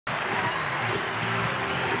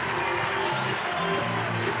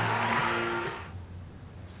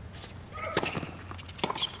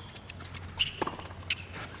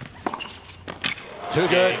Too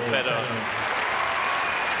good.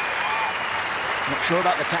 Not sure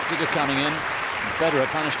about the tactic of coming in. And Federer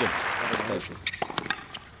punished him.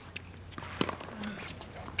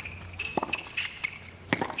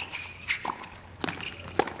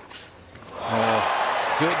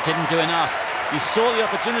 Hewitt didn't do enough. He saw the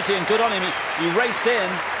opportunity and good on him. He raced in,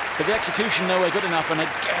 but the execution nowhere good enough. And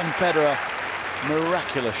again, Federer,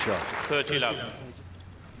 miraculous shot. 30 love.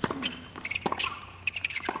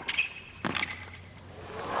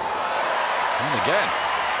 And again.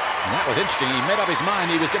 And that was interesting. He made up his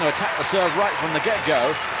mind he was going to attack the serve right from the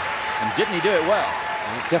get-go. And didn't he do it well?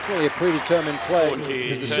 It was definitely a predetermined play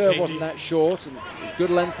because the serve wasn't that short and it was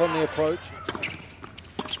good length on the approach.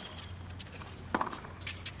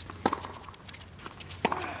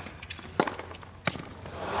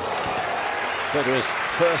 Federer's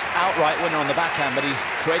first outright winner on the backhand, but he's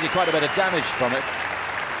created quite a bit of damage from it.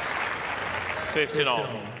 15 all.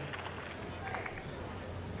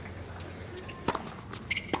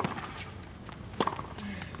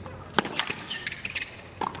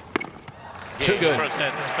 Too good. First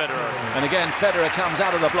set, Federer. And again, Federer comes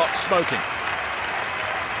out of the block smoking.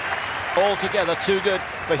 Altogether, too good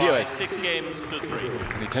for Hewitt. 6 games to 3.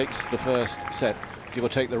 And he takes the first set, give or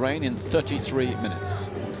take the rain, in 33 minutes.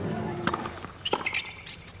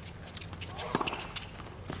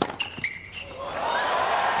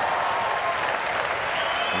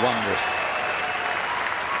 Wondrous.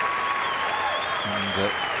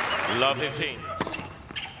 And love 15.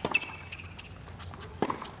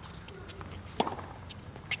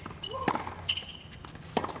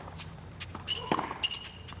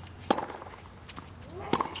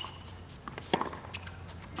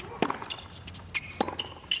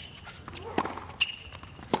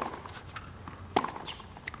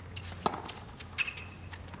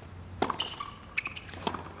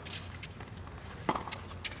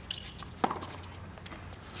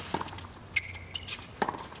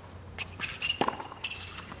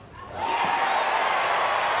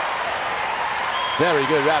 very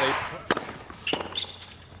good rally.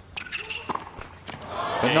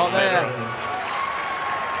 But not there.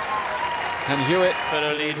 And Hewitt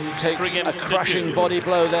takes a crushing body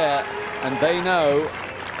blow there, and they know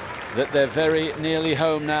that they're very nearly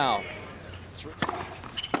home now.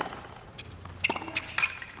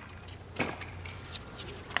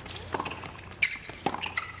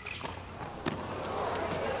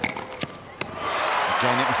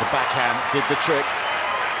 Again, it was the backhand, did the trick.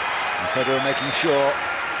 And Federer making sure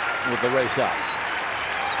with the race up.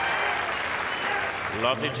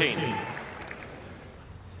 Lovely team.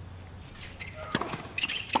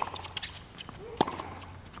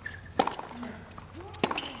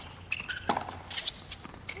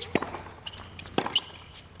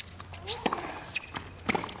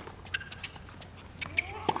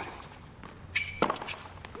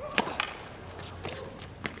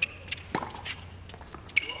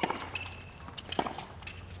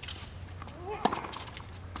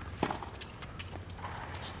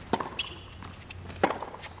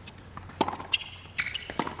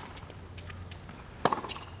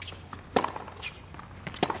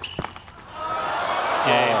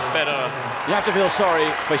 You have to feel sorry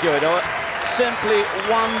for Hewitt. Simply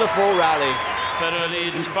wonderful rally.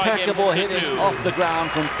 Impeccable hitting off the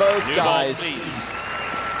ground from both guys.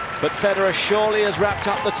 But Federer surely has wrapped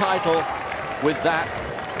up the title with that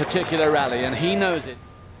particular rally, and he knows it.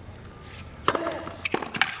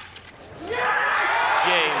 Game,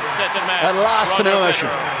 set and match. At last, an emotion.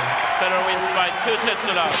 Federer wins by 2 sets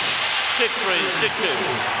to love. 6-3,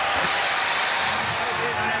 6-2.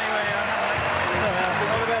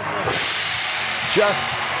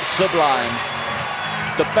 Just sublime.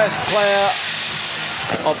 The best player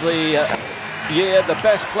of the year, the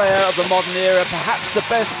best player of the modern era, perhaps the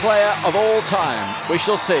best player of all time. We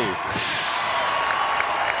shall see.